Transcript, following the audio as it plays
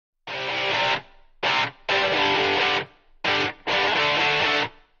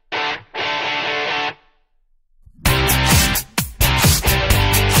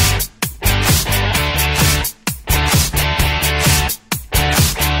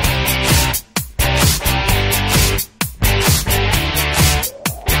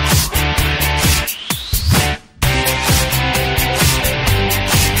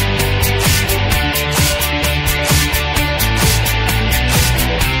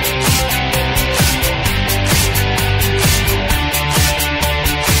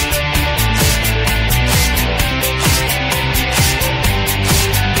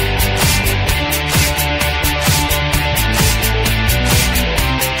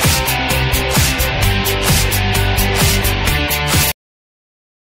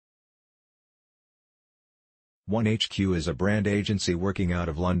1HQ is a brand agency working out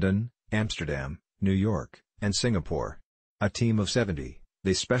of London, Amsterdam, New York, and Singapore. A team of 70,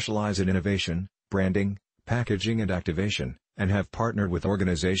 they specialize in innovation, branding, packaging and activation, and have partnered with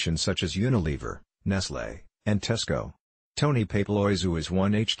organizations such as Unilever, Nestlé, and Tesco. Toni Papaloizou is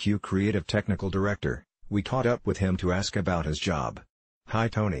 1HQ Creative Technical Director. We caught up with him to ask about his job. Hi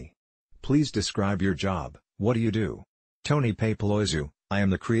Toni. Please describe your job. What do you do? Toni Papaloizou, I am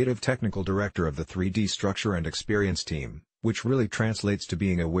the Creative Technical Director of the 3D Structure and Experience team, which really translates to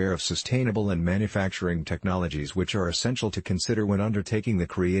being aware of sustainable and manufacturing technologies which are essential to consider when undertaking the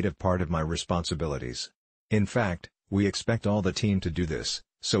creative part of my responsibilities. In fact, we expect all the team to do this,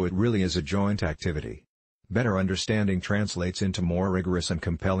 so it really is a joint activity. Better understanding translates into more rigorous and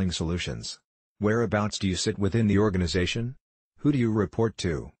compelling solutions. Whereabouts do you sit within the organization? Who do you report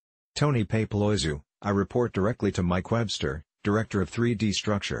to? Toni Papaloizou, I report directly to Mike Webster, Director of 3D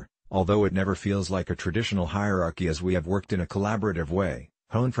Structure, although it never feels like a traditional hierarchy as we have worked in a collaborative way,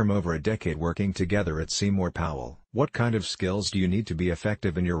 honed from over a decade working together at Seymour Powell. What kind of skills do you need to be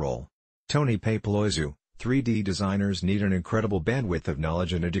effective in your role? Toni Papaloizou, 3D designers need an incredible bandwidth of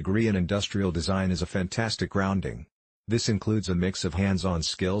knowledge, and a degree in industrial design is a fantastic grounding. This includes a mix of hands-on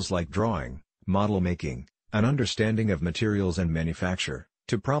skills like drawing, model making, an understanding of materials and manufacture,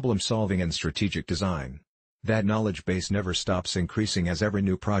 to problem-solving and strategic design. That knowledge base never stops increasing as every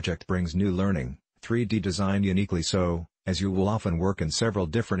new project brings new learning, 3D design uniquely so, as you will often work in several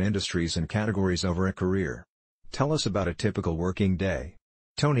different industries and categories over a career. Tell us about a typical working day.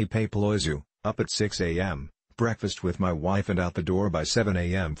 Toni Papaloizou, up at 6 a.m., breakfast with my wife and out the door by 7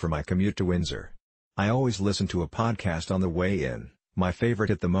 a.m. for my commute to Windsor. I always listen to a podcast on the way in. My favorite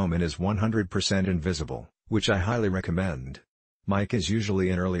at the moment is 100% Invisible, which I highly recommend. Mike is usually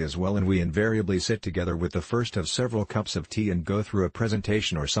in early as well, and we invariably sit together with the first of several cups of tea and go through a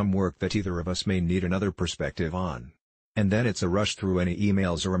presentation or some work that either of us may need another perspective on. And then it's a rush through any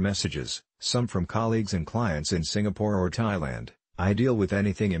emails or messages, some from colleagues and clients in Singapore or Thailand. I deal with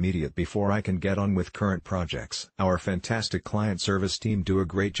anything immediate before I can get on with current projects. Our fantastic client service team do a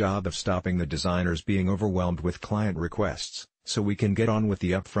great job of stopping the designers being overwhelmed with client requests, so we can get on with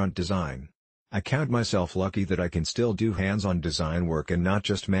the upfront design. I count myself lucky that I can still do hands-on design work and not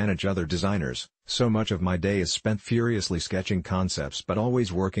just manage other designers. So much of my day is spent furiously sketching concepts but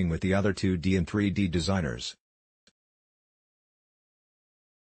always working with the other 2D and 3D designers.